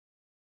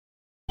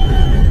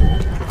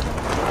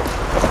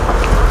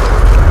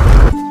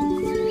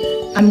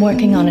I'm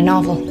working on a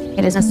novel.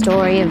 It is a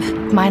story of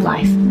my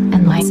life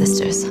and my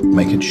sister's.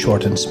 Make it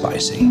short and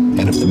spicy.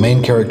 And if the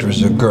main character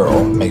is a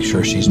girl, make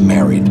sure she's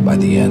married by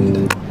the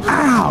end.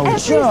 Ow,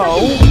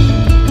 Joe!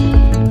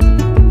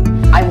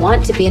 I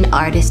want to be an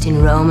artist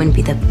in Rome and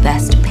be the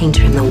best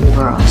painter in the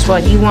world. That's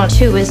what you want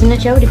too, isn't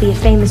it, Joe, to be a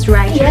famous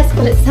writer? Yes,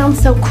 but it sounds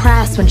so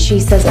crass when she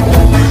says it.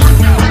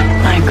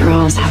 My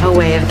girls have a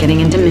way of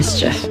getting into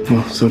mischief.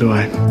 Well, so do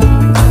I.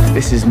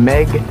 This is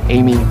Meg,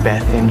 Amy,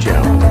 Beth, and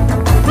Joe.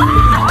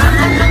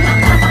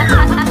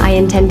 I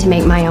intend to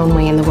make my own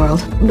way in the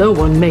world. No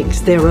one makes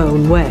their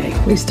own way,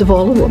 least of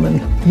all a woman.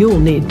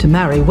 You'll need to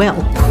marry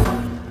well.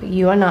 But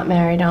you are not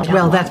married, aren't you?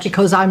 Well, that's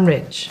because I'm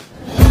rich.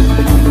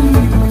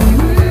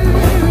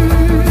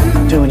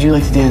 Joe, would you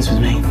like to dance with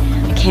me?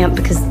 I can't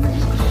because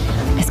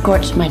I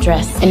scorched my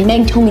dress. And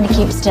Meg told me to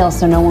keep still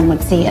so no one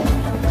would see it.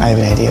 I have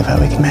an idea of how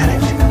we can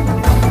manage.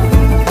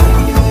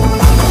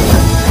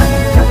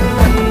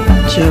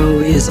 Joe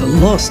is a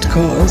lost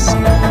cause.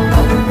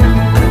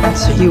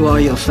 So you are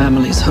your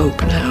family's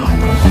hope now.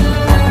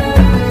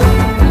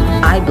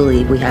 I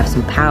believe we have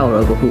some power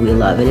over who we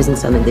love. It isn't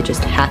something that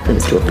just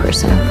happens to a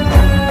person.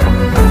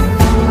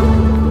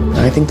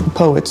 I think the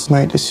poets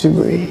might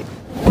disagree.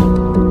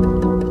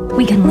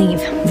 We can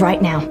leave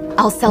right now.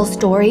 I'll sell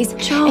stories.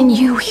 Joe. And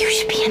you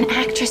should be an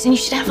actress and you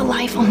should have a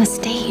life on the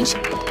stage.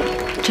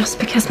 Just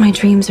because my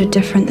dreams are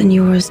different than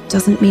yours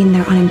doesn't mean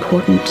they're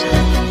unimportant.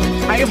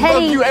 I have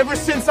loved you ever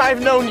since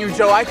I've known you,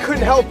 Joe. I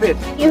couldn't help it.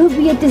 It would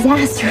be a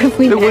disaster if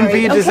we married. It wouldn't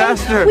be a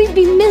disaster. Okay? We'd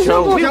be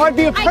miserable. Joe, I'd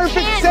be a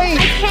perfect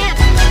saint. I can't.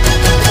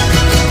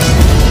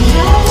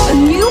 A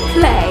new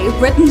play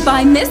written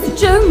by Miss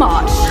Jo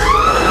March.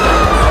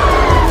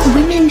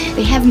 Women,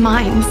 they have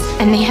minds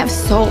and they have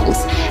souls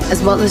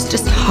as well as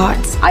just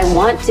hearts. I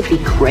want to be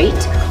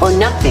great or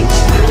nothing.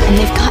 And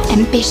they've got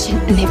ambition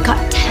and they've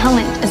got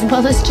talent as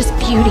well as just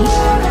beauty.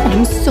 And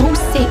I'm so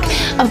sick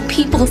of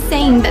people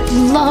saying that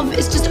love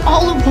is just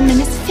all a woman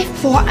is fit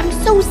for. I'm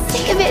so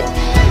sick of it.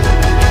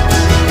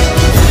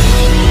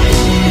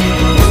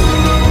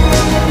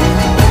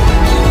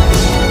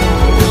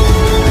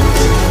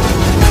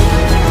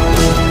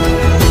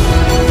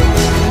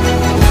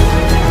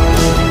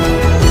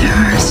 There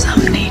are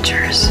some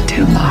natures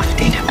too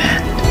lofty to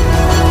bend.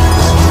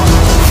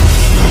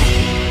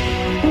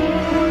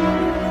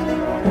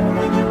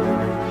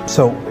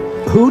 So,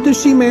 who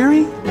does she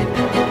marry?